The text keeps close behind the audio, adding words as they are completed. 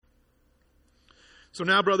So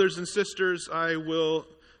now, brothers and sisters, I will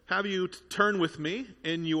have you turn with me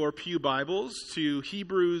in your pew Bibles to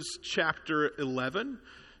Hebrews chapter 11.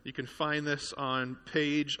 You can find this on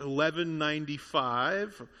page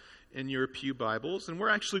 1195 in your pew Bibles. And we're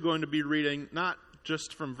actually going to be reading not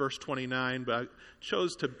just from verse 29, but I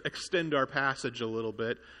chose to extend our passage a little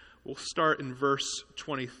bit. We'll start in verse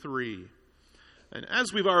 23. And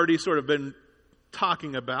as we've already sort of been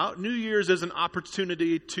talking about, New Year's is an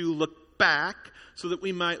opportunity to look back so that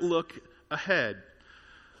we might look ahead.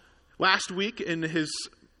 Last week in his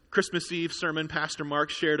Christmas Eve sermon, Pastor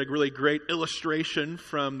Mark shared a really great illustration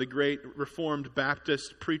from the great Reformed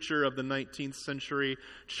Baptist preacher of the 19th century,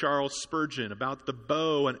 Charles Spurgeon, about the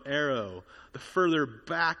bow and arrow. The further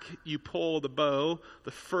back you pull the bow,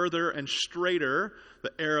 the further and straighter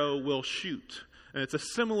the arrow will shoot. And it's a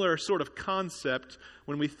similar sort of concept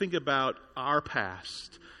when we think about our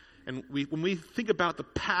past. And when we think about the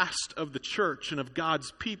past of the church and of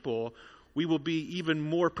God's people, we will be even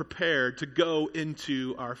more prepared to go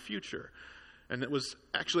into our future. And it was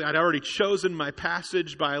actually, I'd already chosen my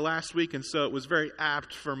passage by last week, and so it was very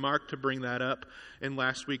apt for Mark to bring that up in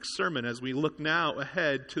last week's sermon. As we look now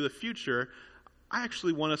ahead to the future, I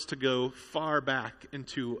actually want us to go far back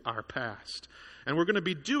into our past. And we're going to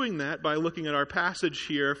be doing that by looking at our passage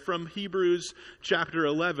here from Hebrews chapter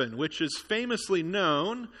 11, which is famously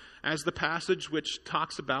known as the passage which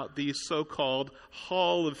talks about the so-called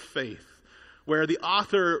Hall of Faith, where the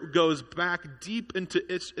author goes back deep into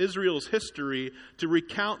Israel's history to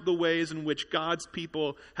recount the ways in which God's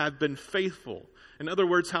people have been faithful. In other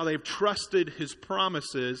words, how they've trusted His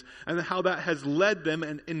promises and how that has led them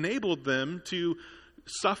and enabled them to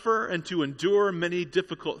suffer and to endure many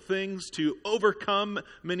difficult things, to overcome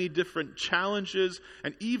many different challenges,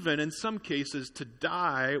 and even in some cases to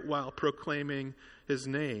die while proclaiming His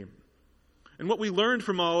name. And what we learned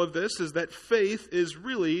from all of this is that faith is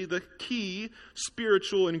really the key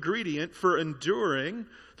spiritual ingredient for enduring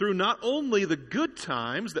through not only the good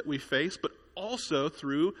times that we face, but also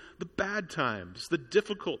through the bad times, the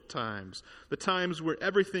difficult times, the times where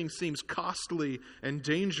everything seems costly and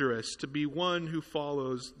dangerous, to be one who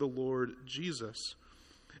follows the Lord Jesus.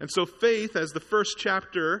 And so faith, as the first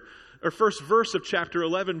verse of chapter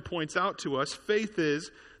 11 points out to us, faith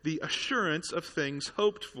is the assurance of things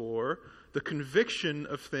hoped for, the conviction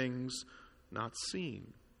of things not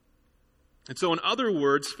seen. And so in other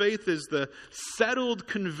words, faith is the settled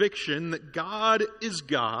conviction that God is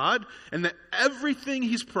God and that everything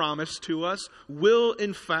He's promised to us will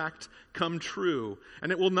in fact come true.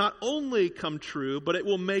 And it will not only come true, but it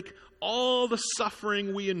will make all the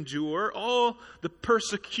suffering we endure, all the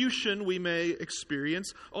persecution we may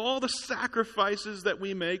experience, all the sacrifices that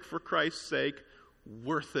we make for Christ's sake,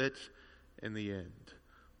 worth it in the end.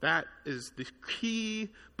 That is the key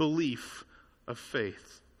belief of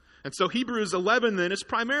faith. And so Hebrews 11 then is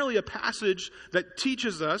primarily a passage that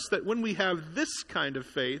teaches us that when we have this kind of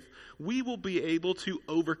faith, we will be able to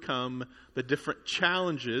overcome the different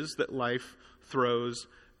challenges that life throws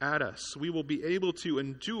at us. We will be able to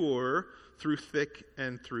endure through thick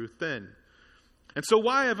and through thin. And so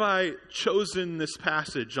why have I chosen this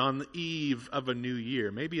passage on the eve of a new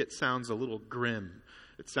year? Maybe it sounds a little grim.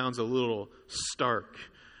 It sounds a little stark.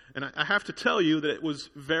 And I have to tell you that it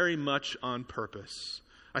was very much on purpose.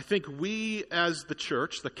 I think we as the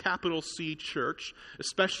church, the capital C church,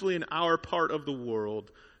 especially in our part of the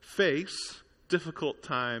world, face difficult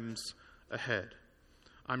times ahead.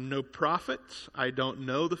 I'm no prophet. I don't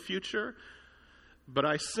know the future. But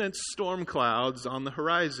I sense storm clouds on the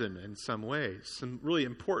horizon in some ways, some really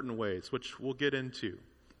important ways, which we'll get into.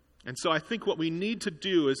 And so I think what we need to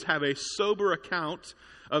do is have a sober account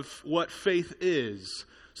of what faith is,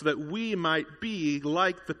 so that we might be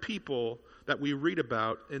like the people that we read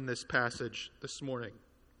about in this passage this morning.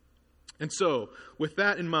 And so, with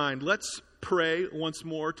that in mind, let's pray once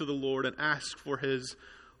more to the Lord and ask for His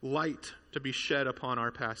light to be shed upon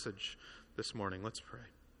our passage this morning. Let's pray.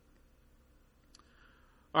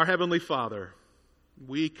 Our Heavenly Father,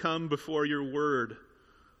 we come before Your Word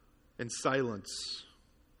in silence,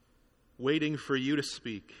 waiting for You to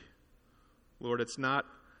speak. Lord, it's not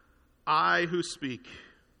I who speak,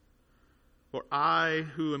 or I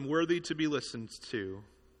who am worthy to be listened to,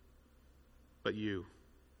 but You.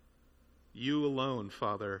 You alone,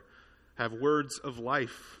 Father, have words of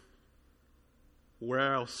life.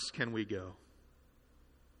 Where else can we go?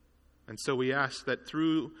 And so we ask that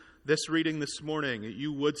through this reading this morning, that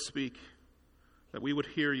You would speak, that we would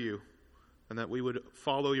hear You, and that we would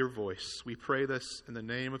follow Your voice. We pray this in the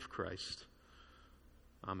name of Christ.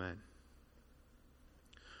 Amen.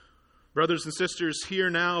 Brothers and sisters, hear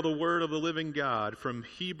now the word of the living God from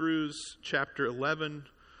Hebrews chapter 11,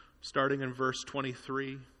 starting in verse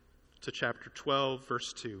 23 to chapter 12,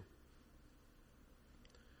 verse 2.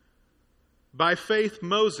 By faith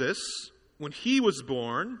Moses, when he was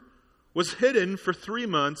born, was hidden for 3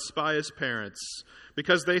 months by his parents,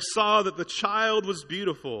 because they saw that the child was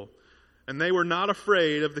beautiful, and they were not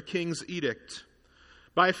afraid of the king's edict.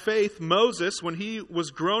 By faith Moses, when he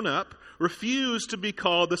was grown up, refused to be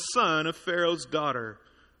called the son of Pharaoh's daughter,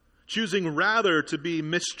 choosing rather to be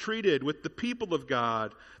mistreated with the people of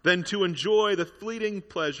God than to enjoy the fleeting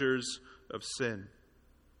pleasures of sin.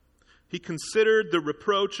 He considered the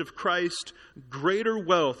reproach of Christ greater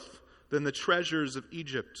wealth than the treasures of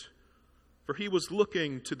Egypt, for he was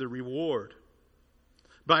looking to the reward.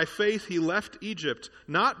 By faith he left Egypt,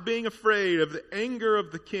 not being afraid of the anger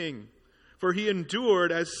of the king, for he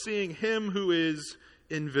endured as seeing him who is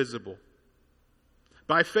invisible.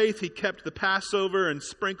 By faith he kept the Passover and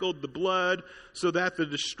sprinkled the blood so that the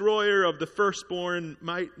destroyer of the firstborn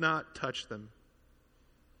might not touch them.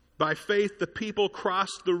 By faith the people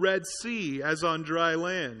crossed the Red Sea as on dry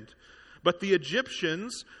land. But the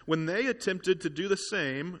Egyptians, when they attempted to do the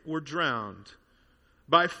same, were drowned.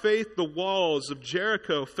 By faith the walls of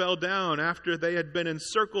Jericho fell down after they had been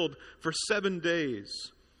encircled for 7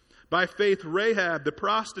 days. By faith Rahab the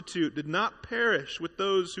prostitute did not perish with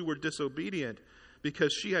those who were disobedient,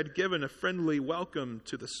 because she had given a friendly welcome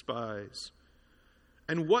to the spies.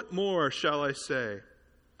 And what more shall I say?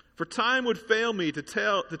 For time would fail me to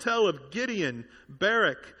tell of Gideon,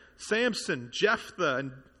 Barak, Samson, Jephthah,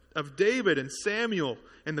 and of David and Samuel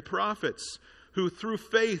and the prophets, who through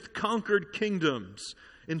faith conquered kingdoms,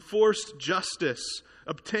 enforced justice,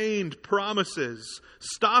 obtained promises,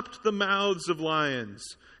 stopped the mouths of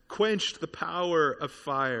lions, quenched the power of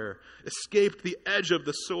fire, escaped the edge of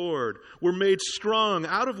the sword, were made strong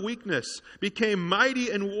out of weakness, became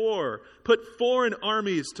mighty in war, put foreign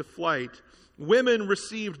armies to flight. Women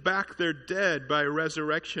received back their dead by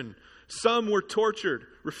resurrection. Some were tortured,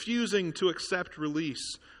 refusing to accept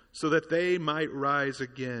release, so that they might rise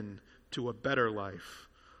again to a better life.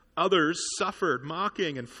 Others suffered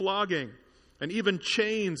mocking and flogging, and even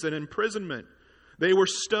chains and imprisonment. They were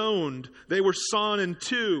stoned. They were sawn in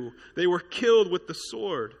two. They were killed with the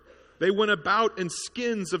sword. They went about in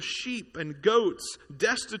skins of sheep and goats,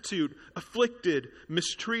 destitute, afflicted,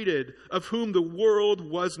 mistreated, of whom the world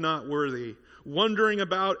was not worthy, wandering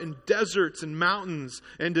about in deserts and mountains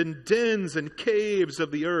and in dens and caves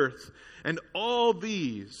of the earth. And all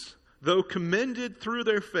these, though commended through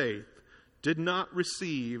their faith, did not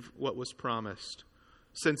receive what was promised,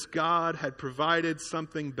 since God had provided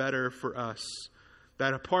something better for us,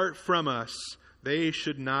 that apart from us, they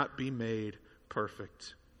should not be made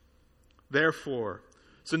perfect. Therefore,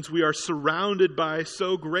 since we are surrounded by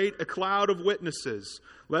so great a cloud of witnesses,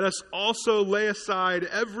 let us also lay aside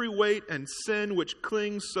every weight and sin which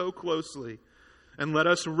clings so closely, and let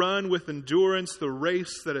us run with endurance the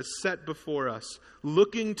race that is set before us,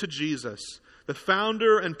 looking to Jesus, the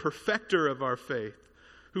founder and perfecter of our faith,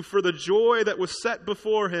 who for the joy that was set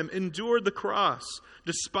before him endured the cross,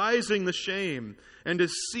 despising the shame, and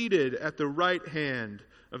is seated at the right hand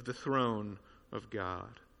of the throne of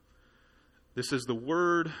God. This is the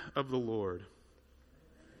word of the Lord.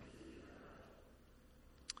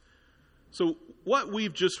 So what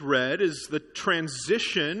we've just read is the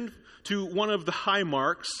transition to one of the high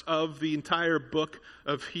marks of the entire book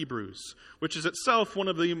of Hebrews, which is itself one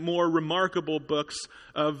of the more remarkable books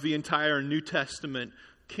of the entire New Testament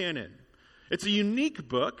canon. It's a unique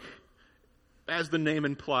book, as the name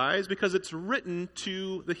implies, because it's written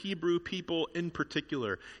to the Hebrew people in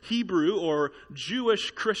particular. Hebrew, or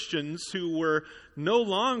Jewish Christians who were no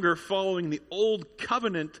longer following the Old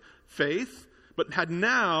Covenant faith, but had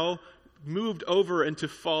now moved over into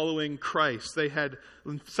following Christ. They had,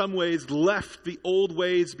 in some ways, left the old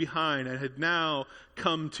ways behind and had now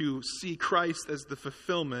come to see Christ as the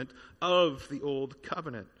fulfillment of the Old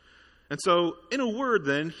Covenant. And so, in a word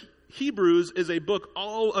then, Hebrews is a book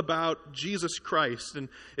all about Jesus Christ, and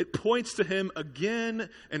it points to him again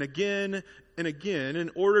and again and again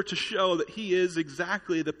in order to show that he is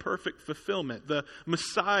exactly the perfect fulfillment, the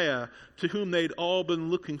Messiah to whom they'd all been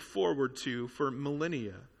looking forward to for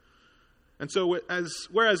millennia. And so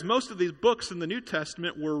whereas most of these books in the New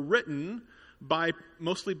Testament were written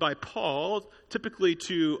mostly by Paul, typically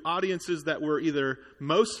to audiences that were either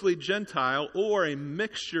mostly Gentile or a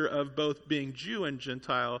mixture of both being Jew and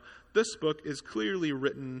Gentile, this book is clearly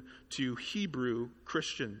written to Hebrew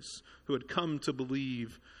Christians who had come to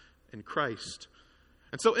believe in Christ.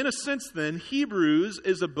 And so in a sense then, Hebrews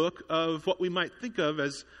is a book of what we might think of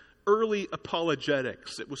as early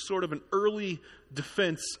apologetics. It was sort of an early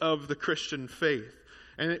defense of the Christian faith.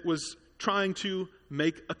 And it was trying to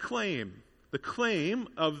make a claim. The claim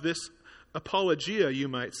of this apologia, you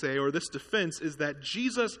might say, or this defense, is that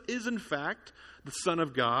Jesus is in fact the Son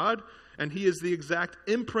of God, and he is the exact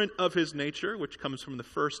imprint of his nature, which comes from the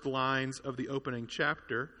first lines of the opening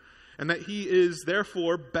chapter, and that he is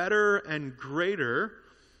therefore better and greater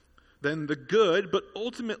than the good, but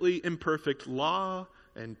ultimately imperfect law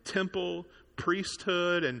and temple,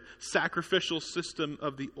 priesthood, and sacrificial system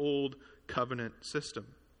of the old covenant system.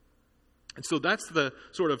 And so that's the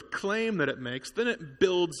sort of claim that it makes. Then it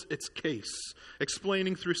builds its case,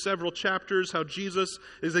 explaining through several chapters how Jesus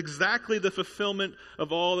is exactly the fulfillment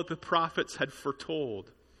of all that the prophets had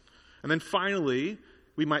foretold. And then finally,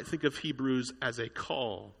 we might think of Hebrews as a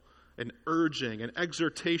call, an urging, an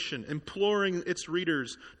exhortation, imploring its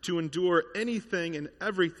readers to endure anything and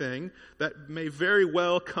everything that may very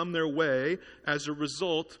well come their way as a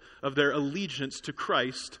result of their allegiance to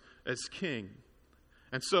Christ as King.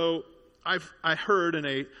 And so I heard in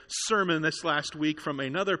a sermon this last week from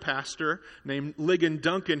another pastor named Ligon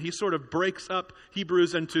Duncan. He sort of breaks up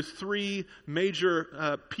Hebrews into three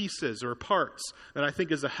major pieces or parts that I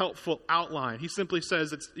think is a helpful outline. He simply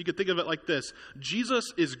says, you could think of it like this: Jesus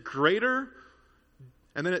is greater,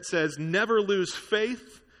 and then it says, never lose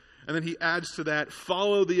faith, and then he adds to that,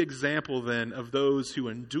 follow the example then of those who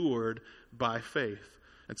endured by faith.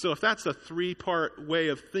 And so if that's a three-part way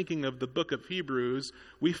of thinking of the book of Hebrews,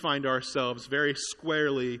 we find ourselves very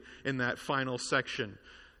squarely in that final section.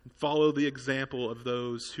 Follow the example of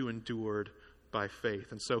those who endured by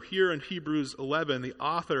faith. And so here in Hebrews 11, the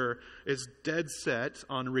author is dead set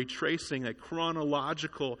on retracing a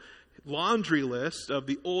chronological laundry list of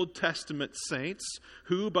the Old Testament saints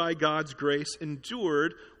who, by God's grace,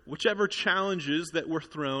 endured whichever challenges that were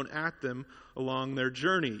thrown at them along their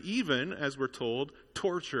journey, even, as we're told,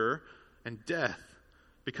 torture and death,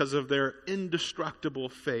 because of their indestructible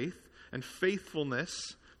faith and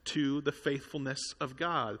faithfulness to the faithfulness of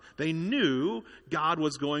God. They knew God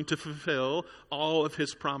was going to fulfill all of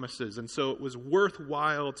his promises, and so it was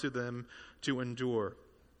worthwhile to them to endure.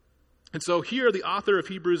 And so here the author of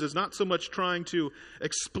Hebrews is not so much trying to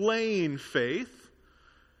explain faith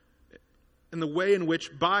and the way in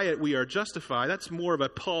which by it we are justified. That's more of a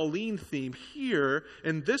Pauline theme. Here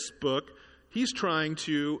in this book, he's trying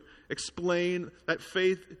to explain that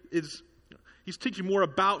faith is, he's teaching more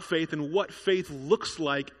about faith and what faith looks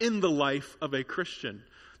like in the life of a Christian.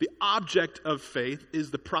 The object of faith is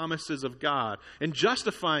the promises of God. In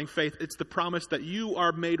justifying faith, it's the promise that you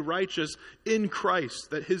are made righteous in Christ,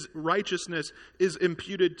 that his righteousness is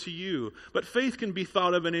imputed to you. But faith can be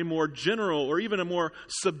thought of in a more general or even a more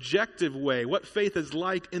subjective way. What faith is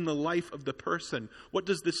like in the life of the person. What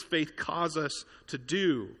does this faith cause us to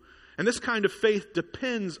do? And this kind of faith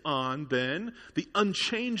depends on, then, the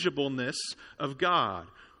unchangeableness of God.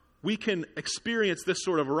 We can experience this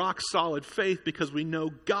sort of rock-solid faith because we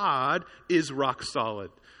know God is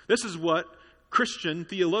rock-solid. This is what Christian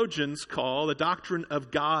theologians call the doctrine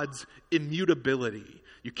of God's immutability.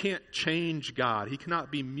 You can't change God. He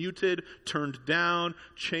cannot be muted, turned down,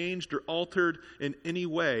 changed, or altered in any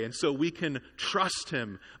way. And so we can trust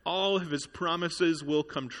him. All of his promises will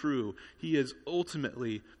come true. He is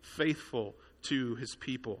ultimately faithful to his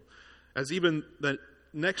people. As even the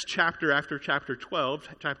next chapter after chapter 12,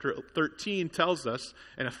 chapter 13 tells us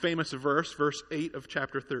in a famous verse, verse 8 of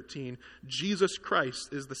chapter 13, Jesus Christ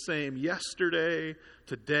is the same yesterday,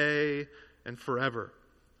 today, and forever.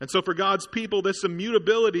 And so for God's people, this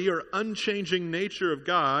immutability or unchanging nature of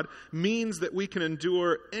God means that we can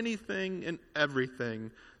endure anything and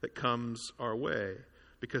everything that comes our way,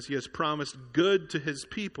 because he has promised good to his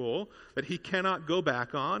people that he cannot go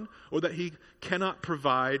back on or that he cannot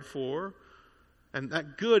provide for. And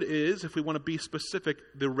that good is, if we want to be specific,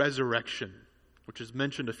 the resurrection, which is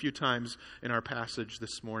mentioned a few times in our passage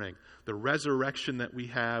this morning. The resurrection that we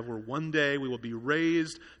have, where one day we will be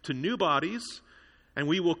raised to new bodies, and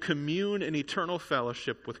we will commune in eternal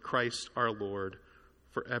fellowship with Christ our Lord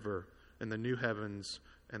forever in the new heavens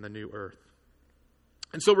and the new earth.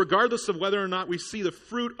 And so regardless of whether or not we see the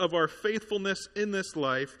fruit of our faithfulness in this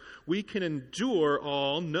life, we can endure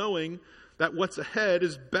all knowing that what's ahead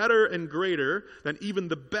is better and greater than even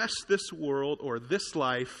the best this world or this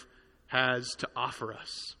life has to offer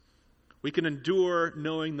us. We can endure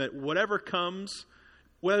knowing that whatever comes,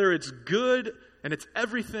 whether it's good and it's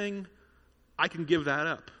everything, I can give that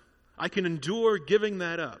up. I can endure giving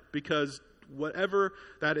that up because whatever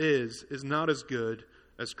that is not as good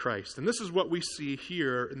as Christ. And this is what we see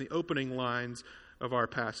here in the opening lines of our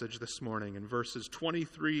passage this morning in verses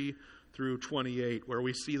 23 through 28, where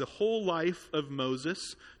we see the whole life of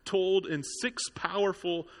Moses told in 6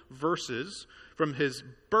 powerful verses from his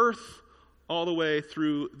birth all the way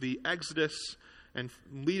through the Exodus and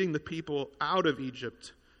leading the people out of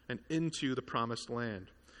Egypt and into the promised land.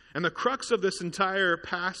 And the crux of this entire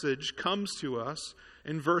passage comes to us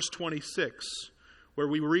in verse 26, where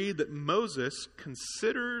we read that Moses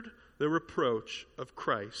considered the reproach of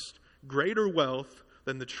Christ greater wealth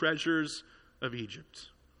than the treasures of Egypt,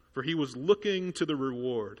 for he was looking to the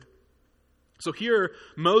reward. So here,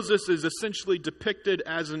 Moses is essentially depicted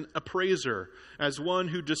as an appraiser, as one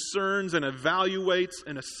who discerns and evaluates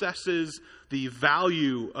and assesses the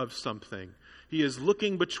value of something. He is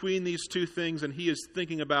looking between these two things, and he is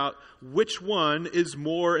thinking about which one is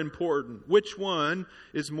more important, which one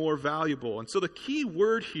is more valuable. And so the key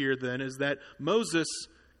word here then is that Moses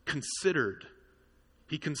considered.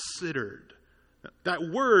 He considered. That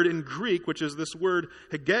word in Greek, which is this word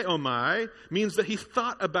hegeomai, means that he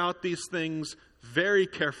thought about these things very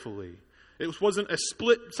carefully. It wasn't a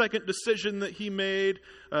split-second decision that he made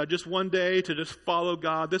just one day to just follow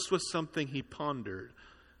God. This was something he pondered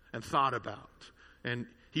and thought about. And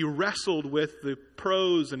he wrestled with the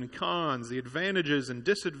pros and cons, the advantages and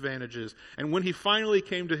disadvantages. And when he finally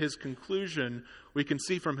came to his conclusion, we can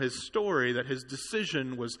see from his story that his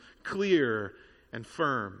decision was clear and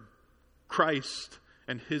firm. Christ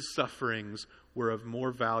and his sufferings were of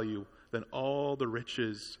more value than all the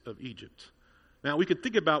riches of Egypt. Now, we could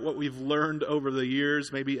think about what we've learned over the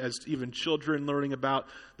years, maybe as even children learning about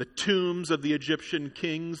the tombs of the Egyptian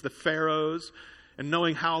kings, the pharaohs, and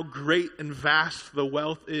knowing how great and vast the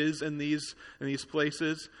wealth is in these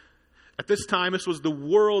places. At this time, this was the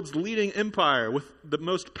world's leading empire with the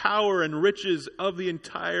most power and riches of the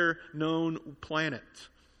entire known planet.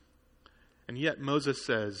 And yet Moses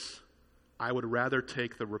says, I would rather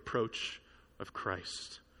take the reproach of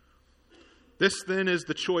Christ. This then is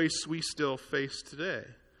the choice we still face today.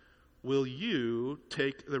 Will you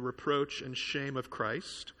take the reproach and shame of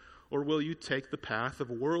Christ, or will you take the path of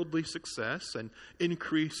worldly success and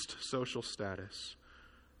increased social status?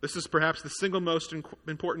 This is perhaps the single most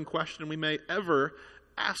important question we may ever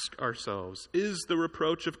ask ourselves. Is the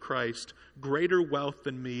reproach of Christ greater wealth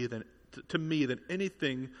to me than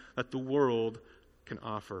anything that the world can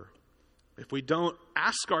offer? If we don't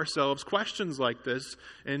ask ourselves questions like this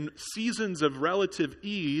in seasons of relative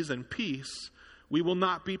ease and peace, we will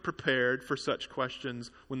not be prepared for such questions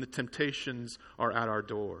when the temptations are at our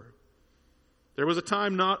door. There was a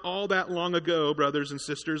time not all that long ago, brothers and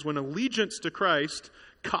sisters, when allegiance to Christ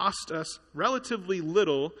cost us relatively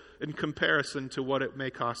little in comparison to what it may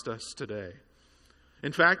cost us today.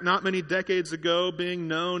 In fact, not many decades ago, being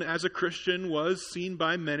known as a Christian was seen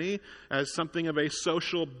by many as something of a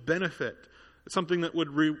social benefit, something that would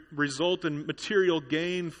result in material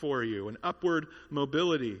gain for you and upward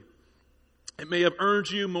mobility. It may have earned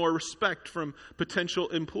you more respect from potential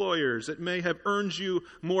employers. It may have earned you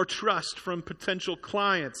more trust from potential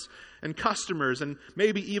clients and customers, and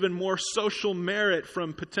maybe even more social merit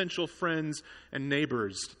from potential friends and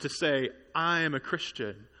neighbors to say, I am a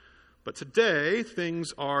Christian. But today,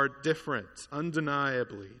 things are different,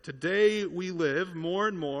 undeniably. Today, we live more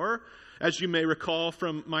and more, as you may recall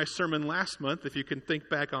from my sermon last month, if you can think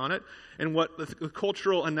back on it, and what the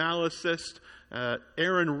cultural analyst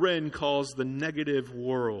Aaron Wren calls the negative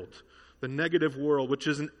world. The negative world, which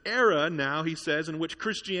is an era now, he says, in which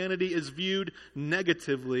Christianity is viewed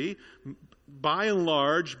negatively, by and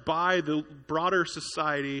large, by the broader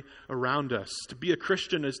society around us. To be a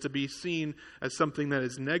Christian is to be seen as something that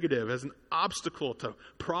is negative, as an obstacle to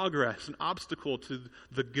progress, an obstacle to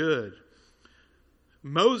the good.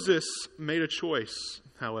 Moses made a choice,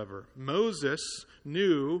 however. Moses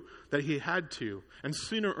knew that he had to, and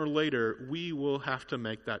sooner or later, we will have to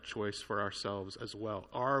make that choice for ourselves as well.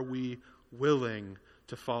 Are we willing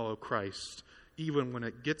to follow Christ, even when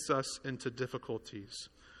it gets us into difficulties?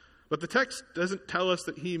 But the text doesn't tell us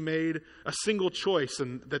that he made a single choice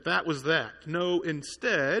and that was that. No,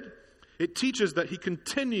 instead, it teaches that he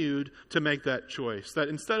continued to make that choice. That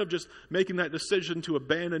instead of just making that decision to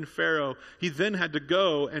abandon Pharaoh, he then had to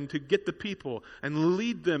go and to get the people and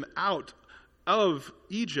lead them out of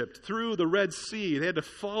Egypt through the Red Sea. They had to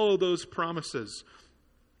follow those promises.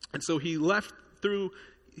 And so he left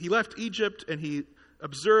Egypt and he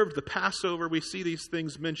observed the Passover. We see these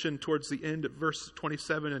things mentioned towards the end of verse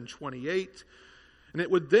 27 and 28. And it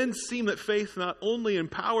would then seem that faith not only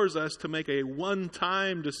empowers us to make a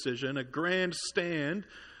one-time decision, a grand stand,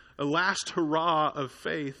 a last hurrah of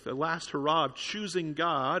faith, a last hurrah of choosing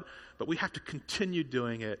God, but we have to continue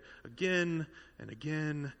doing it again and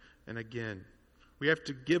again and again. We have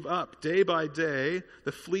to give up day by day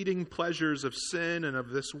the fleeting pleasures of sin and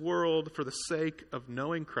of this world for the sake of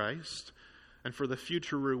knowing Christ and for the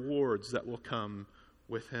future rewards that will come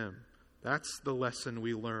with him. That's the lesson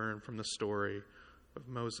we learn from the story of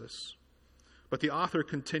Moses. But the author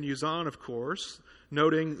continues on, of course,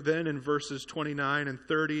 noting then in verses 29 and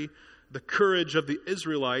 30 the courage of the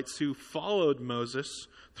Israelites who followed Moses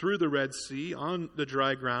through the Red Sea on the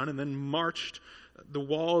dry ground and then marched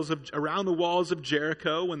around the walls of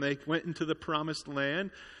Jericho when they went into the promised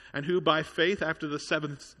land, and who by faith after the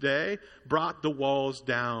seventh day brought the walls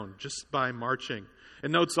down just by marching.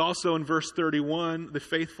 It notes also in verse 31 the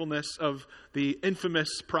faithfulness of the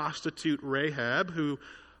infamous prostitute Rahab, who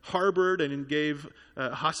harbored and gave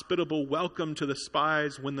a hospitable welcome to the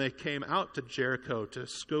spies when they came out to Jericho to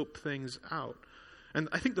scope things out. And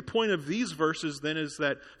I think the point of these verses then is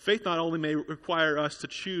that faith not only may require us to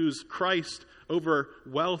choose Christ over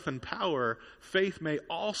wealth and power, faith may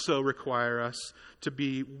also require us to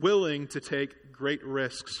be willing to take great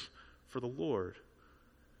risks for the Lord.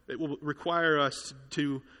 It will require us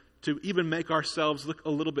to even make ourselves look a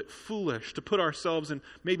little bit foolish, to put ourselves in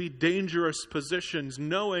maybe dangerous positions,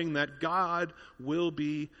 knowing that God will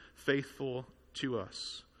be faithful to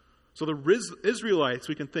us. So the Israelites,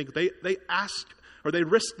 we can think, they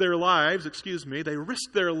risked their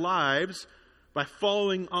lives by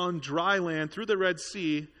following on dry land through the Red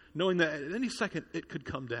Sea, knowing that at any second it could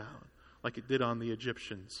come down like it did on the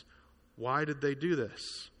Egyptians. Why did they do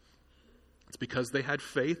this? It's because they had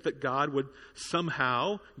faith that God would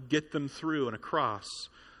somehow get them through and across.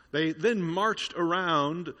 They then marched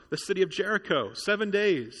around the city of Jericho 7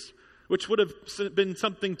 days, which would have been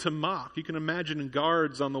something to mock. You can imagine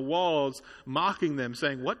guards on the walls mocking them,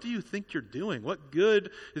 saying, "What do you think you're doing? What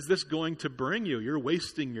good is this going to bring you? You're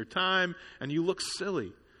wasting your time and you look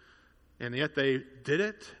silly." And yet they did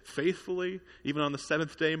it faithfully, even on the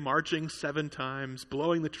seventh day, marching 7 times,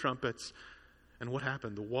 blowing the trumpets. And what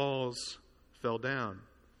happened? The walls fell down.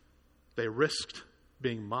 They risked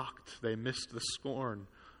being mocked. They missed the scorn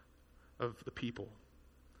of the people.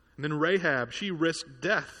 And then Rahab, she risked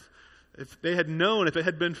death. If it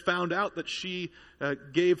had been found out that she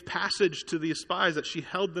gave passage to the spies, that she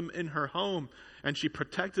held them in her home and she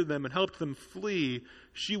protected them and helped them flee,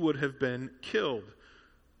 she would have been killed.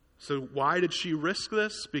 So why did she risk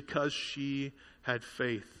this? Because she had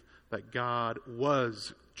faith that God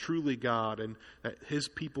was truly God and that his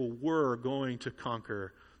people were going to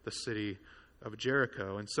conquer the city of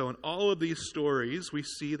Jericho. And so in all of these stories, we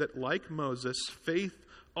see that like Moses, faith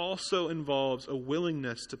also involves a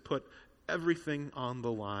willingness to put everything on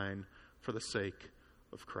the line for the sake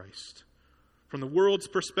of Christ. From the world's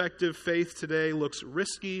perspective, faith today looks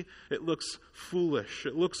risky, it looks foolish,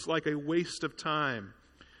 it looks like a waste of time.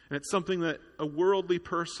 And it's something that a worldly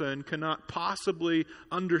person cannot possibly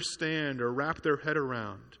understand or wrap their head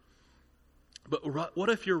around. But what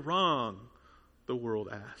if you're wrong, the world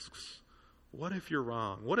asks. What if you're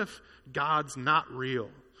wrong? What if God's not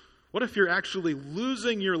real? What if you're actually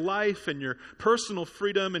losing your life and your personal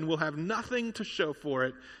freedom and will have nothing to show for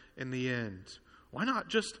it in the end? Why not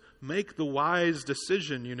just make the wise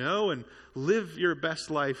decision, and live your best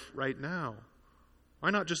life right now?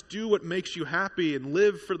 Why not just do what makes you happy and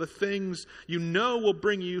live for the things will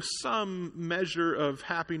bring you some measure of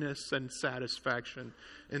happiness and satisfaction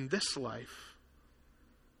in this life?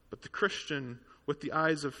 But the Christian with the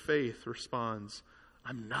eyes of faith responds,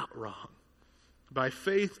 "I'm not wrong. By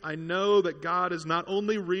faith, I know that God is not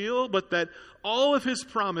only real, but that all of his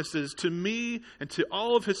promises to me and to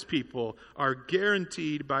all of his people are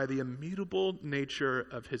guaranteed by the immutable nature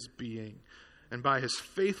of his being and by his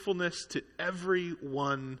faithfulness to every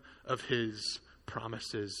one of his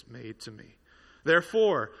promises made to me.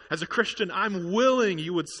 Therefore, as a Christian, I'm willing,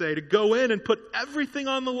 you would say, to go in and put everything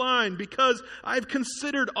on the line because I've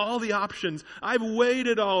considered all the options. I've weighed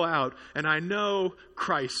it all out, and I know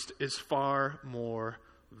Christ is far more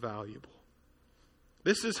valuable."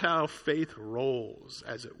 This is how faith rolls,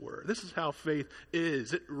 as it were. This is how faith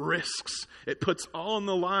is. It risks. It puts all on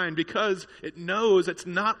the line because it knows it's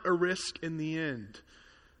not a risk in the end.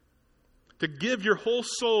 To give your whole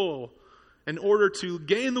soul in order to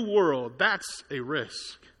gain the world, that's a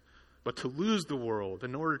risk. But to lose the world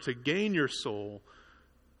in order to gain your soul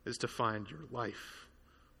is to find your life.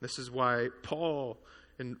 This is why Paul,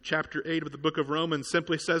 in chapter 8 of the book of Romans,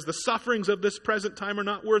 simply says, "The sufferings of this present time are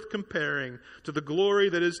not worth comparing to the glory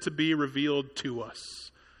that is to be revealed to us."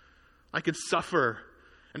 I can suffer,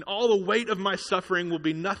 and all the weight of my suffering will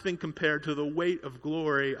be nothing compared to the weight of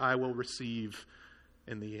glory I will receive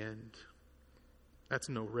in the end. That's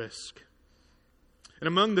no risk. And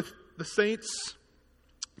among the saints,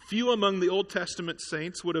 Few among the Old Testament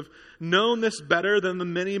saints would have known this better than the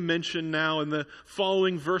many mentioned now in the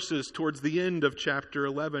following verses towards the end of chapter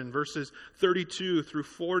 11, verses 32 through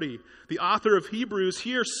 40. The author of Hebrews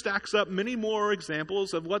here stacks up many more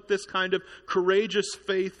examples of what this kind of courageous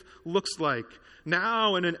faith looks like.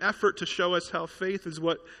 Now, in an effort to show us how faith is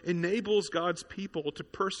what enables God's people to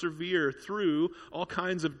persevere through all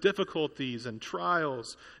kinds of difficulties and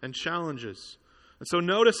trials and challenges. And so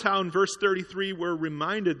notice how in verse 33 we're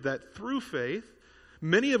reminded that through faith,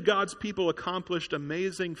 many of God's people accomplished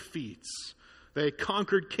amazing feats. They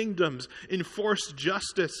conquered kingdoms, enforced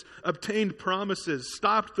justice, obtained promises,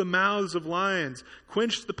 stopped the mouths of lions,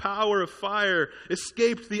 quenched the power of fire,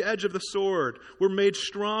 escaped the edge of the sword, were made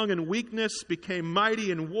strong in weakness, became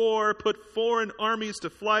mighty in war, put foreign armies to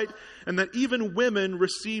flight, and that even women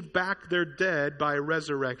received back their dead by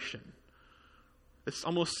resurrection. This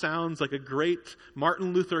almost sounds like a great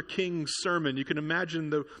Martin Luther King sermon. You can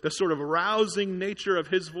imagine the sort of rousing nature of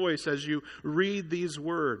his voice as you read these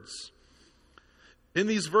words. In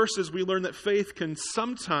these verses, we learn that faith can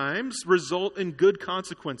sometimes result in good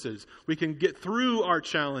consequences. We can get through our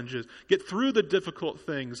challenges, get through the difficult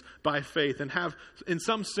things by faith, and have, in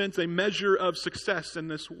some sense, a measure of success in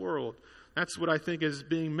this world. That's what I think is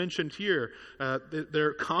being mentioned here.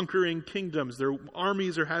 They're conquering kingdoms. Their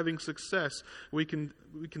armies are having success. We can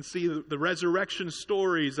see the resurrection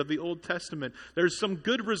stories of the Old Testament. There's some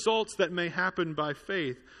good results that may happen by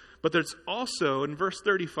faith. But there's also, in verse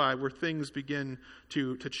 35, where things begin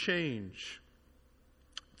to change.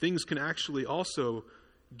 Things can actually also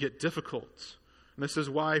get difficult. And this is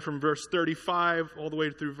why from verse 35 all the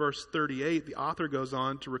way through verse 38, the author goes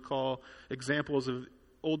on to recall examples of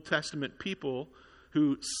Old Testament people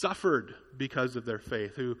who suffered because of their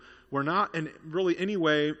faith, who were not in really any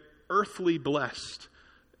way earthly blessed.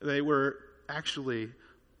 They were actually,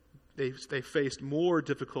 they faced more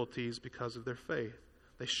difficulties because of their faith.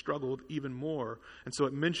 They struggled even more. And so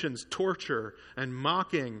it mentions torture and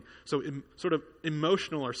mocking, so sort of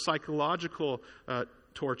emotional or psychological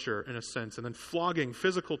torture in a sense, and then flogging,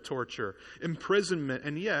 physical torture, imprisonment,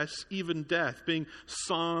 and yes, even death, being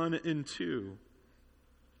sawn in two.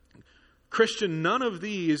 Christian, none of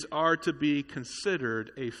these are to be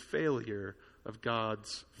considered a failure of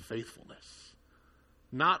God's faithfulness.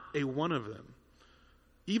 Not a one of them.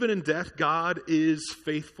 Even in death, God is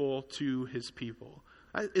faithful to His people.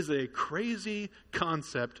 That is a crazy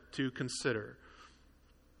concept to consider.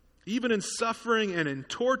 Even in suffering and in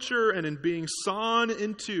torture and in being sawn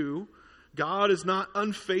in two, God is not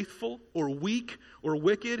unfaithful or weak or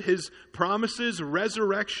wicked. His promises,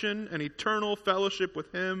 resurrection, and eternal fellowship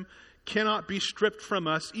with Him cannot be stripped from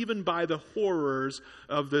us even by the horrors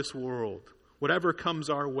of this world, whatever comes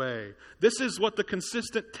our way. This is what the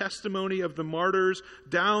consistent testimony of the martyrs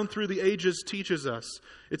down through the ages teaches us.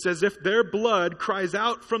 It's as if their blood cries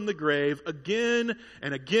out from the grave again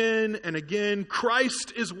and again and again,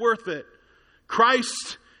 Christ is worth it.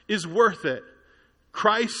 Christ is worth it.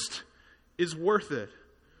 Christ is worth it.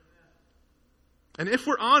 And if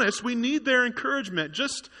we're honest, we need their encouragement,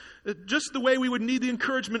 just the way we would need the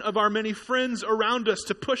encouragement of our many friends around us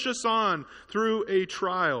to push us on through a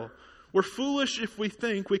trial. We're foolish if we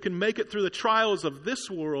think we can make it through the trials of this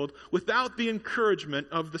world without the encouragement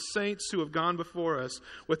of the saints who have gone before us,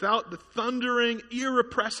 without the thundering,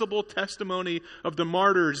 irrepressible testimony of the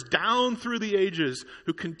martyrs down through the ages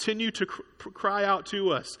who continue to cry out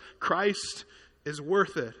to us, Christ is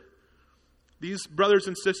worth it. These brothers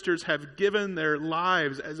and sisters have given their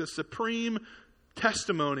lives as a supreme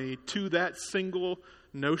testimony to that single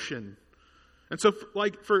notion. And so,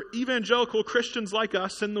 like for evangelical Christians like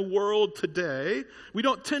us in the world today, we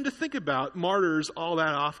don't tend to think about martyrs all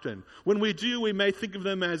that often. When we do, we may think of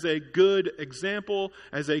them as a good example,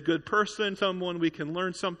 as a good person, someone we can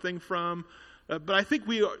learn something from. But I think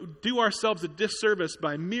we do ourselves a disservice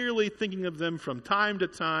by merely thinking of them from time to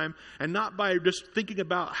time and not by just thinking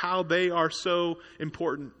about how they are so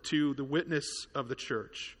important to the witness of the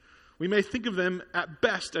church. We may think of them at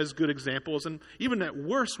best as good examples, and even at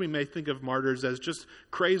worst we may think of martyrs as just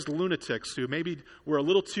crazed lunatics who maybe were a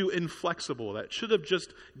little too inflexible, that should have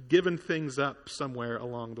just given things up somewhere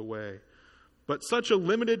along the way. But such a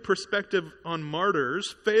limited perspective on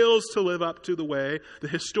martyrs fails to live up to the way the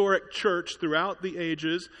historic church throughout the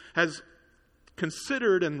ages has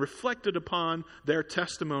considered and reflected upon their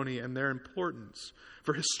testimony and their importance.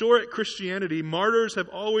 For historic Christianity, martyrs have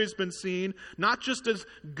always been seen not just as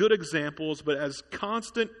good examples, but as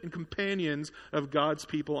constant companions of God's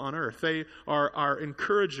people on earth. They are our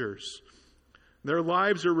encouragers. Their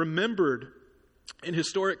lives are remembered in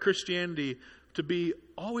historic Christianity to be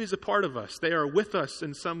always a part of us. They are with us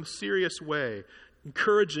in some serious way,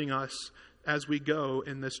 encouraging us as we go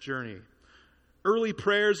in this journey. Early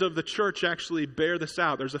prayers of the church actually bear this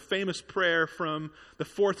out. There's a famous prayer from the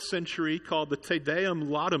 4th century called the Te Deum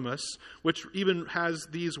Laudamus, which even has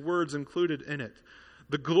these words included in it.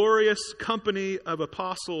 The glorious company of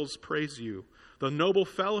apostles praise you. The noble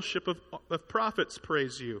fellowship of prophets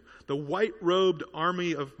praise you. The white-robed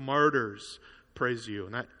army of martyrs praise you.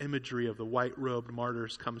 And that imagery of the white-robed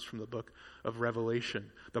martyrs comes from the book of Revelation.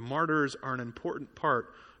 The martyrs are an important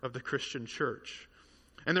part of the Christian church.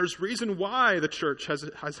 And there's reason why the church has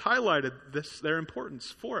highlighted their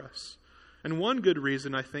importance for us. And one good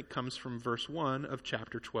reason, I think, comes from verse 1 of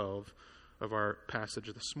chapter 12 of our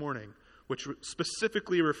passage this morning, which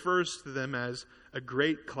specifically refers to them as a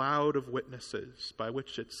great cloud of witnesses, by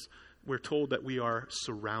which we're told that we are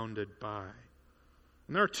surrounded by.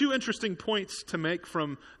 And there are two interesting points to make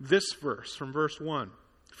from this verse, from verse 1.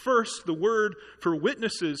 First, the word for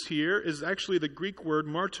witnesses here is actually the Greek word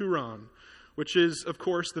marturon, which is, of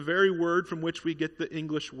course, the very word from which we get the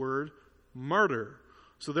English word martyr.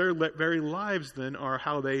 So their very lives, then, are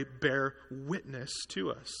how they bear witness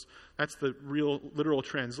to us. That's the real literal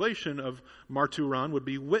translation of marturon would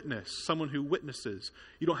be witness, someone who witnesses.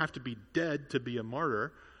 You don't have to be dead to be a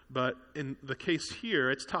martyr, but in the case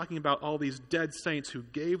here, it's talking about all these dead saints who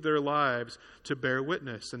gave their lives to bear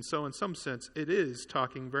witness. And so in some sense, it is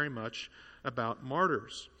talking very much about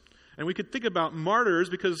martyrs. And we could think about martyrs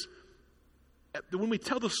because when we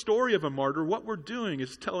tell the story of a martyr, what we're doing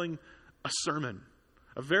is telling a sermon,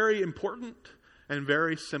 a very important and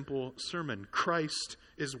very simple sermon. Christ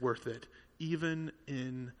is worth it, even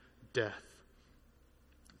in death.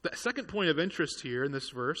 The second point of interest here in this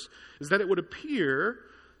verse is that it would appear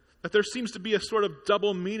that there seems to be a sort of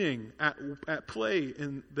double meaning at play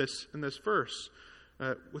in this verse.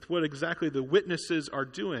 With what exactly the witnesses are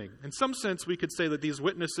doing. In some sense, we could say that these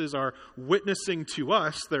witnesses are witnessing to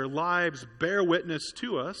us. Their lives bear witness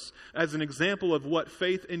to us as an example of what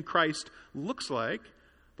faith in Christ looks like.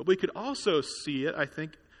 But we could also see it, I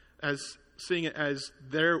think, as seeing it as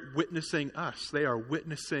they're witnessing us. They are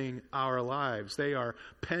witnessing our lives. They are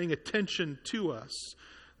paying attention to us.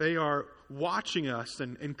 They are watching us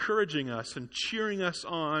and encouraging us and cheering us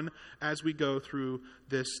on as we go through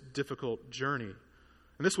this difficult journey.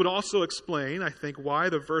 And this would also explain, I think, why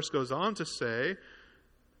the verse goes on to say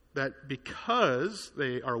that because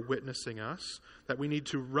they are witnessing us, that we need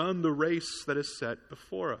to run the race that is set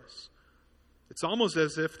before us. It's almost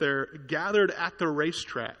as if they're gathered at the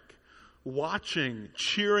racetrack, watching,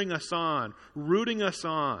 cheering us on, rooting us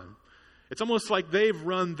on. It's almost like they've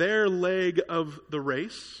run their leg of the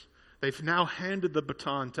race. They've now handed the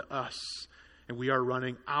baton to us, and we are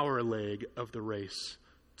running our leg of the race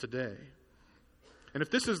today. And if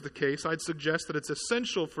this is the case, I'd suggest that it's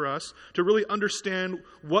essential for us to really understand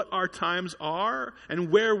what our times are and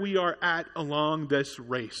where we are at along this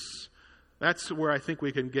race. That's where I think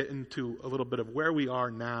we can get into a little bit of where we are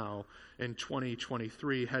now in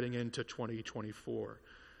 2023, heading into 2024.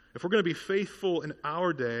 If we're going to be faithful in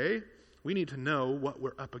our day, we need to know what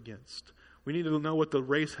we're up against. We need to know what the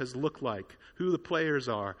race has looked like, who the players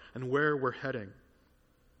are, and where we're heading.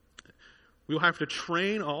 We'll have to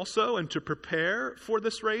train also and to prepare for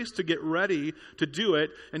this race, to get ready to do it,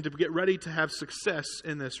 and to get ready to have success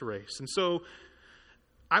in this race. And so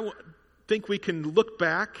I think we can look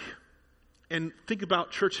back and think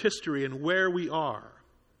about church history and where we are.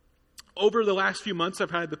 Over the last few months,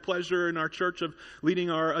 I've had the pleasure in our church of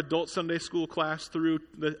leading our adult Sunday school class through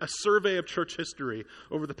a survey of church history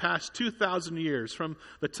over the past 2,000 years, from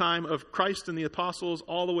the time of Christ and the apostles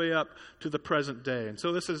all the way up to the present day. And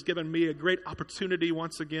so this has given me a great opportunity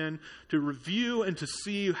once again to review and to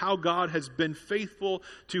see how God has been faithful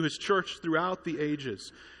to His church throughout the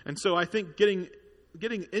ages. And so I think getting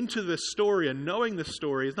into this story and knowing this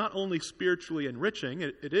story is not only spiritually enriching,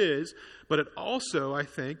 it is, but it also, I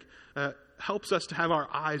think, helps us to have our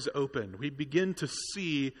eyes open. We begin to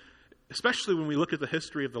see, especially when we look at the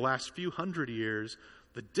history of the last few hundred years,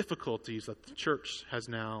 the difficulties that the church has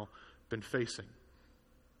now been facing.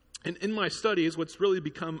 And in my studies, what's really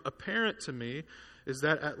become apparent to me is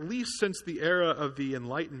that at least since the era of the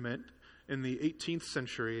Enlightenment in the 18th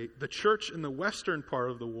century, the church in the western part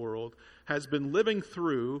of the world has been living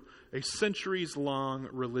through a centuries-long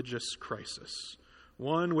religious crisis.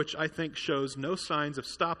 One which I think shows no signs of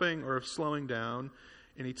stopping or of slowing down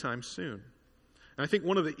anytime soon. And I think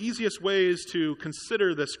one of the easiest ways to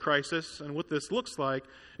consider this crisis and what this looks like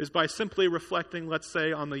is by simply reflecting, let's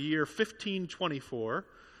say, on the year 1524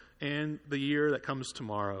 and the year that comes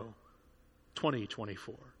tomorrow,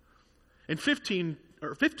 2024. In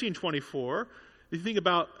 1524, you think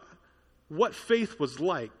about what faith was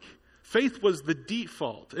like Faith was the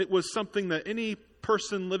default. It was something that any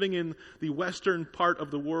person living in the western part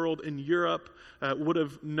of the world in Europe would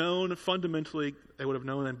have known fundamentally. They would have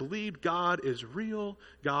known and believed God is real,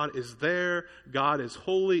 God is there, God is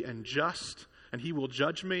holy and just, and He will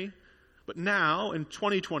judge me. But now, in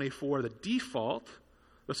 2024, the default,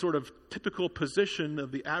 the sort of typical position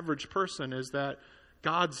of the average person is that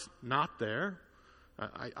God's not there.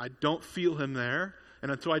 I don't feel Him there,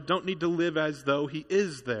 and so I don't need to live as though He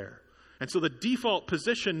is there. And so the default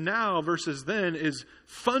position now versus then is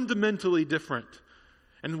fundamentally different.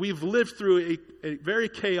 And we've lived through a very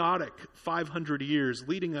chaotic 500 years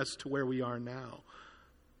leading us to where we are now.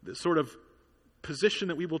 The sort of position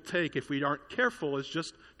that we will take if we aren't careful is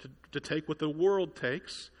just to take what the world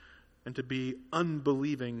takes and to be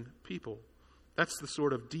unbelieving people. That's the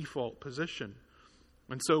sort of default position.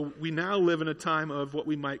 And so we now live in a time of what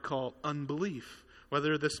we might call unbelief.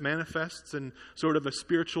 Whether this manifests in sort of a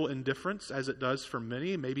spiritual indifference, as it does for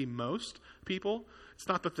many, maybe most people. It's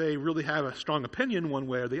not that they really have a strong opinion one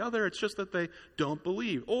way or the other. It's just that they don't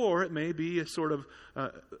believe. Or it may be a sort of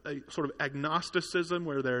agnosticism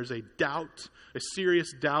where there's a doubt, a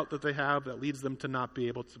serious doubt that they have that leads them to not be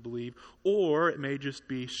able to believe. Or it may just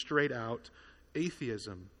be straight out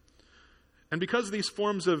atheism. And because these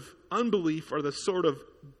forms of unbelief are the sort of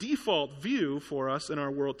default view for us in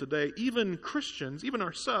our world today, even Christians, even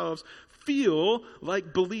ourselves, feel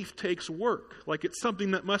like belief takes work, like it's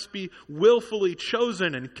something that must be willfully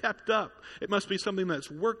chosen and kept up. It must be something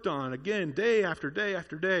that's worked on again, day after day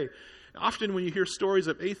after day. Often when you hear stories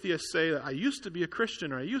of atheists say that I used to be a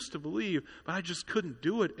Christian or I used to believe, but I just couldn't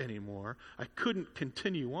do it anymore. I couldn't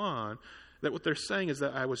continue on. That what they're saying is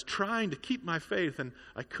that I was trying to keep my faith and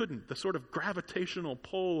I couldn't. The sort of gravitational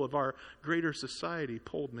pull of our greater society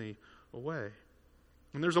pulled me away.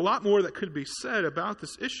 And there's a lot more that could be said about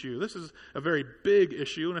this issue. This is a very big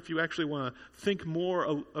issue, and if you actually want to think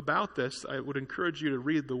more about this, I would encourage you to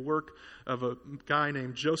read the work of a guy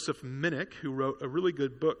named Joseph Minnick, who wrote a really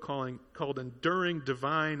good book called Enduring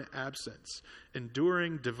Divine Absence.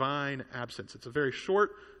 Enduring Divine Absence. It's a very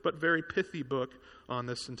short but very pithy book on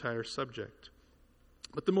this entire subject.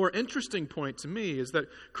 But the more interesting point to me is that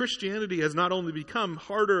Christianity has not only become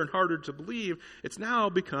harder and harder to believe, it's now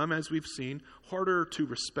become, as we've seen, harder to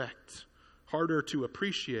respect, harder to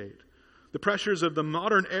appreciate. The pressures of the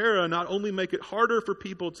modern era not only make it harder for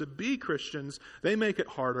people to be Christians, they make it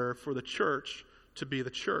harder for the church to be the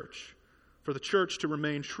church, for the church to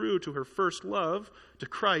remain true to her first love, to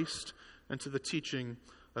Christ, and to the teaching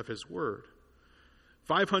of His Word.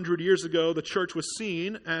 500 years ago, the church was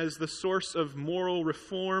seen as the source of moral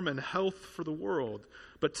reform and health for the world.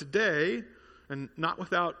 But today, and not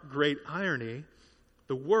without great irony,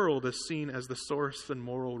 the world is seen as the source and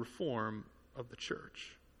moral reform of the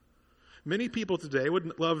church. Many people today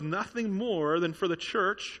would love nothing more than for the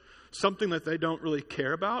church, something that they don't really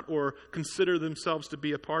care about or consider themselves to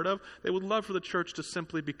be a part of, they would love for the church to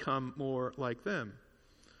simply become more like them.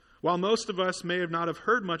 While most of us may not have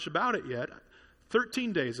heard much about it yet,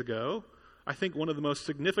 13 days ago, I think one of the most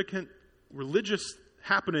significant religious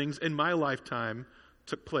happenings in my lifetime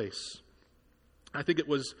took place. I think it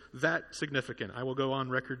was that significant. I will go on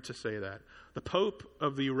record to say that. The Pope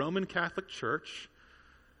of the Roman Catholic Church,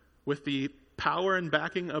 with the power and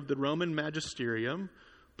backing of the Roman magisterium,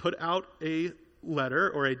 put out a letter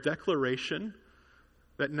or a declaration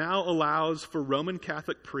that now allows for Roman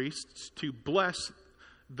Catholic priests to bless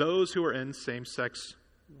those who are in same-sex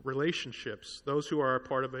relationships, those who are a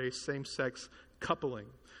part of a same-sex coupling.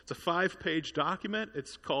 It's a 5-page document.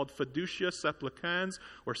 It's called Fiducia Supplicans,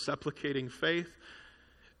 or Supplicating Faith.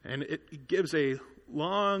 And it gives a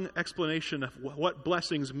long explanation of what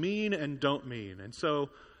blessings mean and don't mean. And so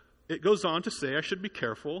it goes on to say, I should be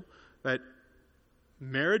careful, that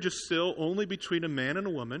marriage is still only between a man and a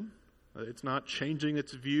woman. It's not changing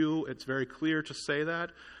its view. It's very clear to say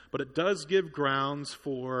that. But it does give grounds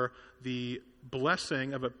for the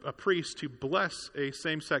blessing of a priest to bless a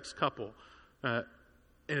same-sex couple. And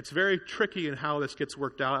it's very tricky in how this gets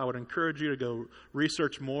worked out. I would encourage you to go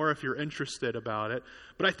research more if you're interested about it.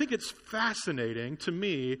 But I think it's fascinating to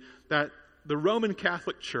me that the Roman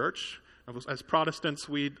Catholic Church, as Protestants,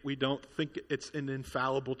 we don't think it's an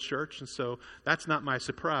infallible church, and so that's not my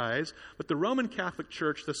surprise. But the Roman Catholic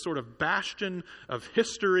Church, this sort of bastion of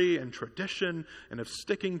history and tradition and of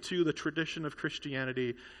sticking to the tradition of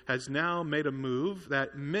Christianity, has now made a move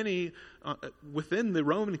that many within the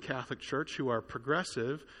Roman Catholic Church who are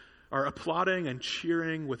progressive are applauding and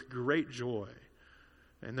cheering with great joy.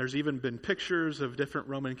 And there's even been pictures of different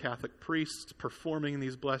Roman Catholic priests performing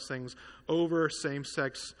these blessings over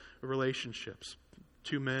same-sex relationships.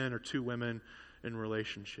 two men or two women in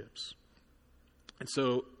relationships. And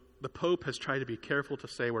so the Pope has tried to be careful to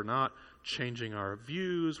say we're not changing our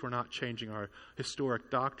views, we're not changing our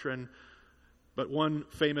historic doctrine. But one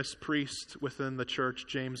famous priest within the church,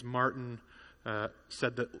 James Martin,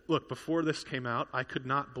 said that, look, before this came out, I could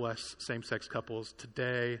not bless same-sex couples.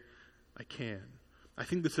 Today, I can. I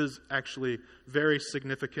think this is actually very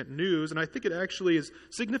significant news, and I think it actually is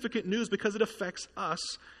significant news because it affects us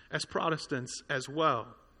as Protestants as well.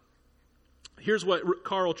 Here's what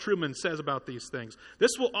Carl Trueman says about these things.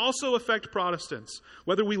 This will also affect Protestants.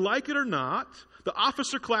 Whether we like it or not, the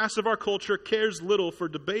officer class of our culture cares little for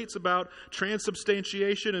debates about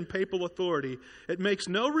transubstantiation and papal authority. It makes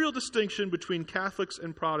no real distinction between Catholics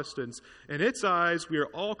and Protestants. In its eyes, we are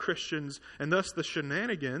all Christians, and thus the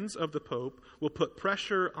shenanigans of the Pope will put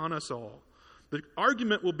pressure on us all. The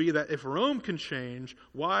argument will be that if Rome can change,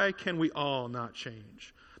 why can we all not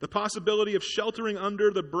change? The possibility of sheltering under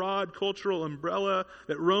the broad cultural umbrella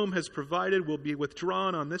that Rome has provided will be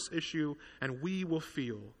withdrawn on this issue, and we will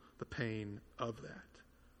feel the pain of that.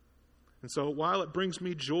 And so while it brings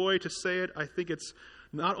me joy to say it, I think it's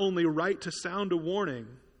not only right to sound a warning,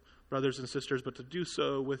 brothers and sisters, but to do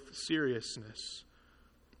so with seriousness.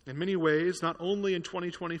 In many ways, not only in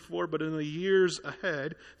 2024, but in the years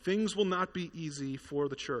ahead, things will not be easy for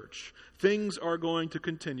the church. Things are going to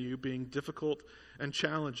continue being difficult and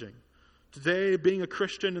challenging. Today, being a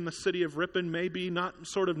Christian in the city of Ripon may be not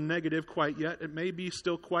sort of negative quite yet. It may be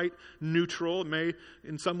still quite neutral. It may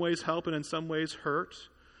in some ways help and in some ways hurt.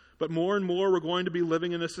 But more and more, we're going to be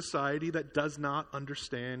living in a society that does not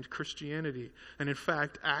understand Christianity, and in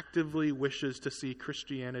fact, actively wishes to see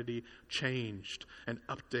Christianity changed and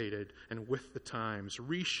updated and with the times,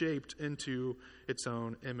 reshaped into its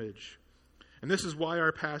own image. And this is why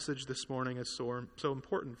our passage this morning is so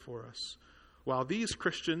important for us. While these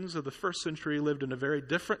Christians of the first century lived in a very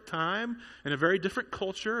different time, in a very different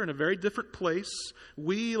culture, in a very different place,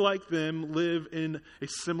 we, like them, live in a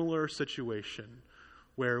similar situation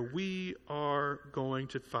where we are going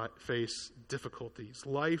to face difficulties.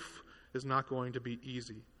 Life is not going to be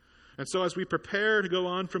easy. And so as we prepare to go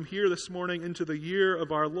on from here this morning into the year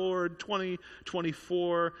of our Lord,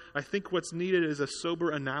 2024, I think what's needed is a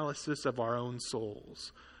sober analysis of our own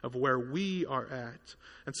souls, of where we are at.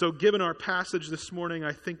 And so given our passage this morning,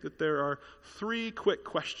 I think that there are three quick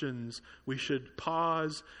questions we should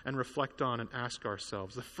pause and reflect on and ask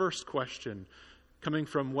ourselves. The first question, coming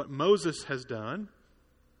from what Moses has done,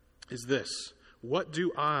 is this: what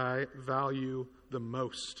do I value the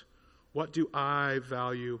most? What do I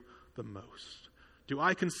value the most? Do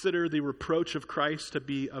I consider the reproach of Christ to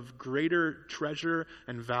be of greater treasure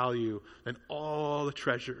and value than all the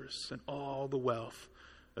treasures and all the wealth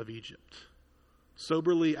of Egypt?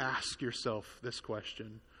 Soberly ask yourself this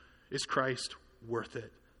question: is Christ worth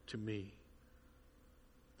it to me?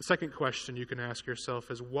 The second question you can ask yourself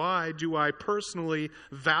is, why do I personally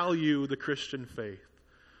value the Christian faith?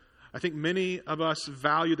 I think many of us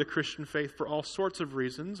value the Christian faith for all sorts of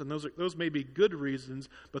reasons, and those may be good reasons,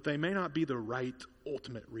 but they may not be the right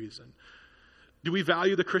ultimate reason. Do we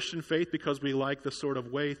value the Christian faith because we like the sort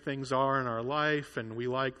of way things are in our life, and we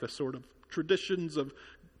like the sort of traditions of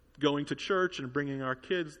going to church and bringing our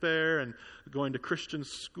kids there and going to Christian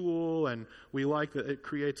school, and we like that it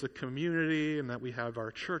creates a community and that we have our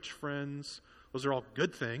church friends? Those are all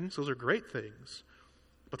good things. Those are great things.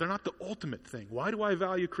 But they're not the ultimate thing. Why do I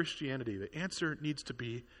value Christianity? The answer needs to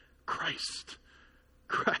be Christ.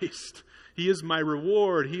 Christ. He is my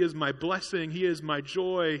reward. He is my blessing. He is my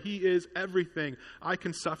joy. He is everything. I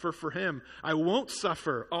can suffer for Him. I won't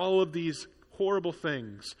suffer all of these horrible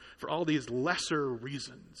things for all these lesser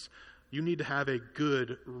reasons. You need to have a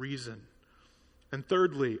good reason. And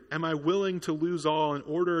thirdly, am I willing to lose all in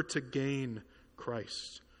order to gain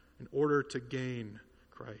Christ? In order to gain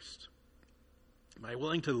Christ. Am I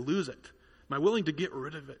willing to lose it? Am I willing to get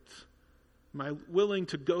rid of it? Am I willing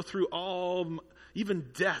to go through even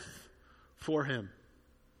death for Him?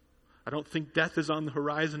 I don't think death is on the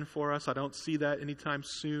horizon for us. I don't see that anytime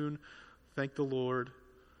soon. Thank the Lord.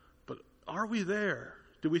 But are we there?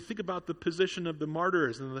 Do we think about the position of the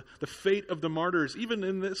martyrs and the fate of the martyrs, even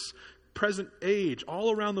in this present age,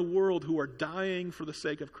 all around the world who are dying for the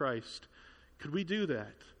sake of Christ? Could we do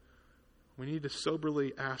that? We need to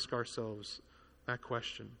soberly ask ourselves that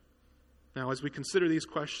question. Now, as we consider these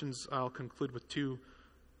questions, I'll conclude with two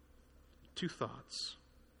thoughts.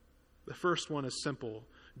 The first one is simple.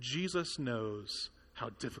 Jesus knows how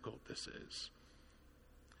difficult this is.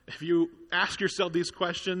 If you ask yourself these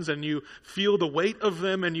questions and you feel the weight of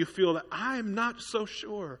them and you feel that I'm not so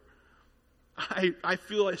sure, I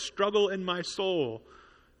feel a struggle in my soul,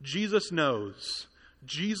 Jesus knows.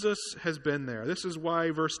 Jesus has been there. This is why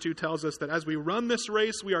verse 2 tells us that as we run this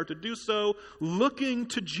race, we are to do so looking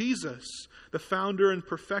to Jesus, the founder and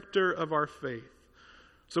perfecter of our faith.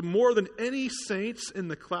 So more than any saints in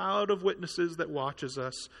the cloud of witnesses that watches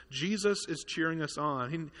us, Jesus is cheering us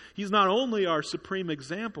on. He's not only our supreme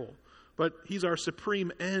example, but he's our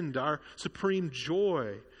supreme end, our supreme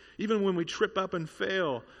joy. Even when we trip up and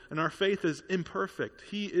fail and our faith is imperfect,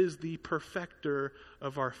 he is the perfecter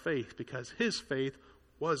of our faith because his faith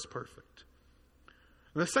was perfect.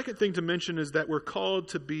 And the second thing to mention is that we're called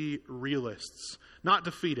to be realists, not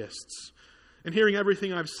defeatists. And hearing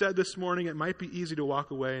everything I've said this morning, it might be easy to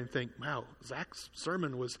walk away and think, wow, Zach's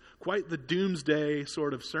sermon was quite the doomsday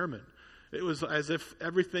sort of sermon. It was as if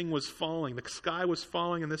everything was falling. The sky was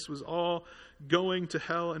falling and this was all going to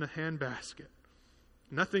hell in a handbasket.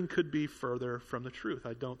 Nothing could be further from the truth.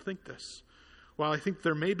 I don't think this. While I think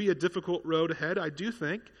there may be a difficult road ahead, I do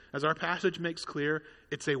think, as our passage makes clear,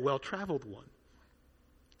 it's a well-traveled one.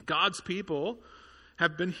 God's people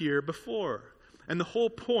have been here before. And the whole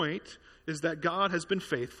point is that God has been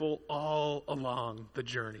faithful all along the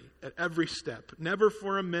journey, at every step, never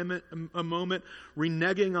for a moment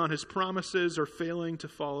reneging on his promises or failing to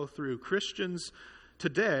follow through. Christians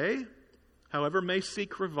today, however, may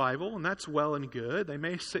seek revival, and that's well and good. They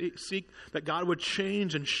may seek that God would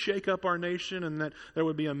change and shake up our nation and that there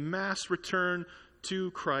would be a mass return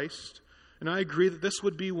to Christ. And I agree that this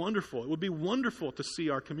would be wonderful. It would be wonderful to see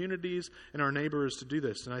our communities and our neighbors to do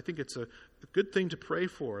this. And I think it's a good thing to pray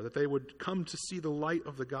for, that they would come to see the light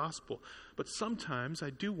of the gospel. But sometimes I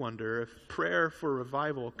do wonder if prayer for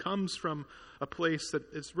revival comes from a place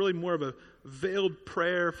that is really more of a veiled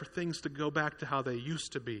prayer for things to go back to how they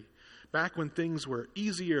used to be. Back when things were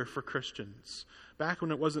easier for Christians. Back when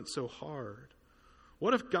it wasn't so hard.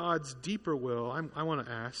 What if God's deeper will, I want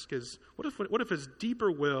to ask, is what if his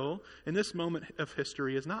deeper will in this moment of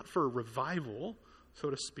history is not for revival, so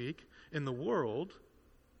to speak, in the world,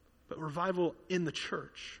 but revival in the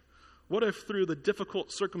church? What if through the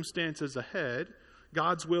difficult circumstances ahead,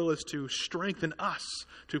 God's will is to strengthen us,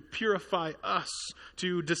 to purify us,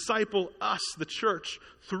 to disciple us, the church,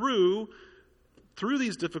 through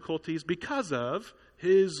these difficulties because of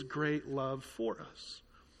his great love for us?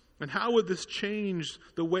 And how would this change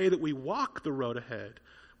the way that we walk the road ahead?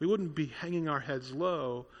 We wouldn't be hanging our heads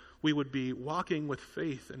low. We would be walking with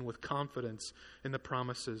faith and with confidence in the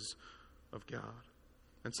promises of God.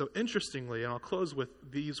 And so interestingly, and I'll close with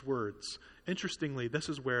these words, interestingly, this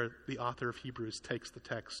is where the author of Hebrews takes the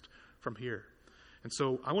text from here. And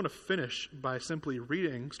so I want to finish by simply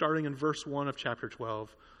reading, starting in verse 1 of chapter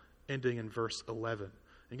 12, ending in verse 11.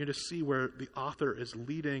 And you're going to see where the author is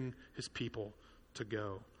leading his people to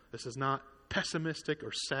go. This is not pessimistic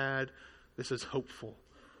or sad. This is hopeful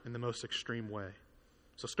in the most extreme way.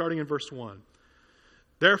 So starting in verse 1.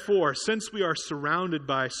 Therefore, since we are surrounded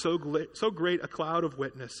by so great a cloud of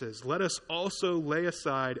witnesses, let us also lay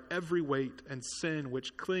aside every weight and sin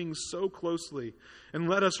which clings so closely, and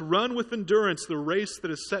let us run with endurance the race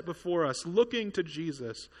that is set before us, looking to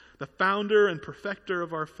Jesus, the founder and perfecter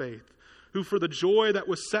of our faith, who for the joy that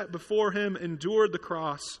was set before him endured the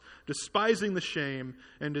cross, despising the shame,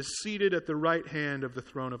 and is seated at the right hand of the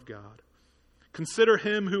throne of God. Consider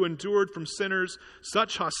him who endured from sinners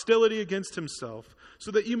such hostility against himself, so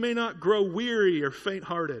that you may not grow weary or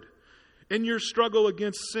faint-hearted. In your struggle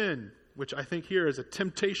against sin, which I think here is a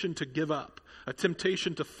temptation to give up, a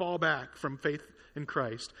temptation to fall back from faith in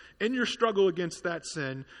Christ. In your struggle against that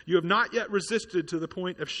sin, you have not yet resisted to the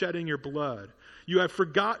point of shedding your blood. You have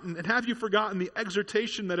forgotten, and have you forgotten the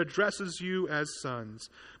exhortation that addresses you as sons?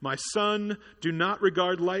 My son, do not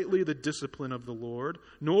regard lightly the discipline of the Lord,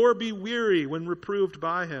 nor be weary when reproved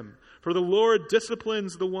by him. For the Lord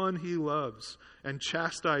disciplines the one he loves, and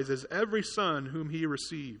chastises every son whom he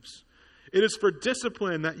receives. It is for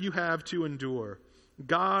discipline that you have to endure.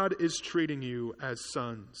 God is treating you as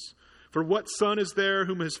sons. For what son is there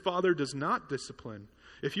whom his father does not discipline?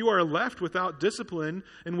 If you are left without discipline,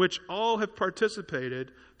 in which all have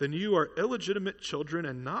participated, then you are illegitimate children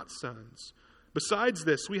and not sons. Besides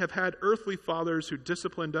this, we have had earthly fathers who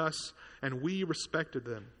disciplined us, and we respected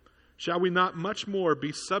them. Shall we not much more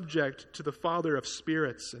be subject to the Father of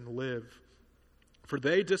spirits and live? For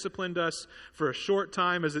they disciplined us for a short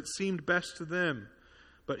time as it seemed best to them,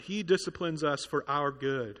 but he disciplines us for our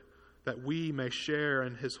good, that we may share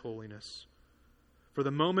in his holiness. For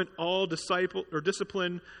the moment, all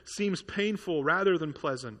discipline seems painful rather than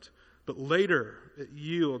pleasant, but later it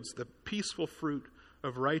yields the peaceful fruit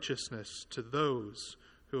of righteousness to those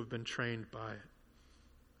who have been trained by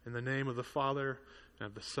it. In the name of the Father, and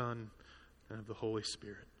of the Son, and of the Holy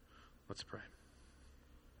Spirit. Let's pray.